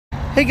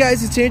Hey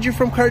guys, it's Andrew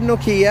from Cardinal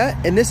Kia.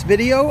 In this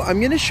video, I'm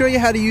going to show you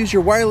how to use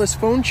your wireless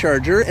phone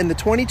charger in the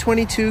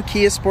 2022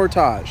 Kia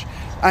Sportage.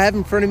 I have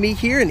in front of me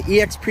here an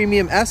EX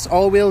Premium S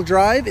all-wheel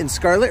drive in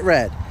scarlet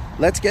red.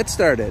 Let's get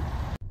started.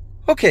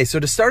 Okay, so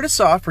to start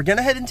us off, we're going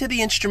to head into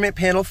the instrument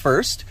panel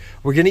first.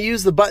 We're going to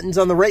use the buttons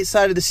on the right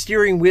side of the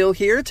steering wheel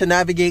here to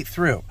navigate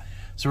through.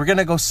 So we're going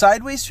to go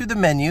sideways through the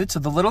menu to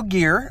the little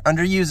gear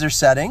under user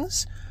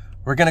settings.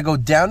 We're going to go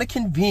down to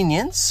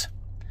convenience.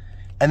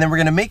 And then we're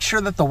going to make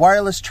sure that the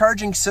wireless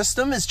charging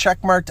system is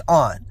checkmarked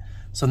on.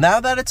 So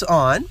now that it's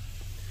on,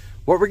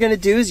 what we're going to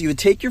do is you would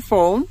take your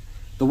phone.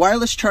 The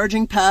wireless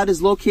charging pad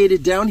is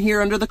located down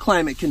here under the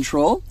climate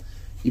control.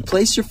 You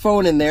place your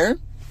phone in there,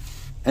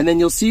 and then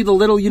you'll see the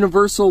little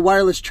universal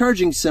wireless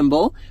charging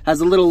symbol has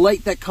a little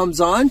light that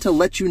comes on to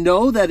let you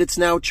know that it's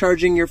now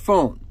charging your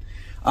phone.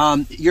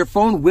 Your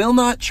phone will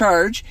not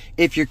charge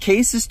if your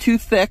case is too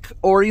thick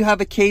or you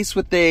have a case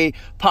with a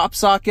pop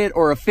socket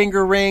or a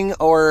finger ring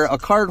or a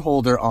card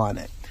holder on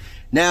it.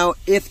 Now,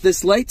 if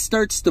this light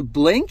starts to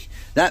blink,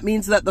 that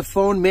means that the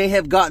phone may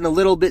have gotten a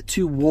little bit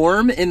too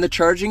warm in the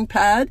charging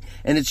pad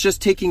and it's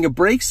just taking a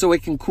break so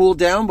it can cool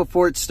down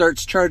before it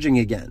starts charging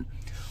again.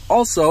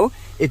 Also,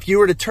 if you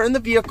were to turn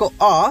the vehicle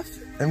off,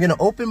 I'm going to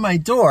open my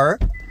door.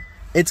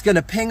 It's going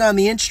to ping on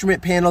the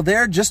instrument panel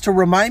there just to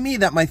remind me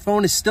that my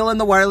phone is still in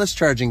the wireless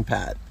charging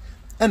pad.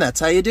 And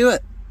that's how you do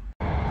it.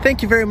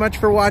 Thank you very much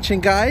for watching,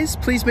 guys.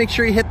 Please make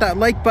sure you hit that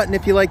like button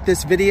if you like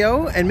this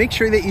video, and make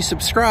sure that you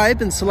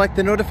subscribe and select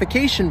the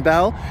notification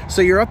bell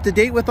so you're up to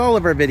date with all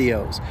of our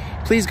videos.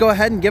 Please go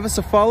ahead and give us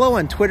a follow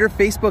on Twitter,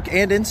 Facebook,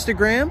 and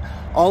Instagram.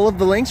 All of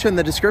the links are in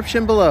the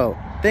description below.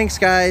 Thanks,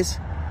 guys.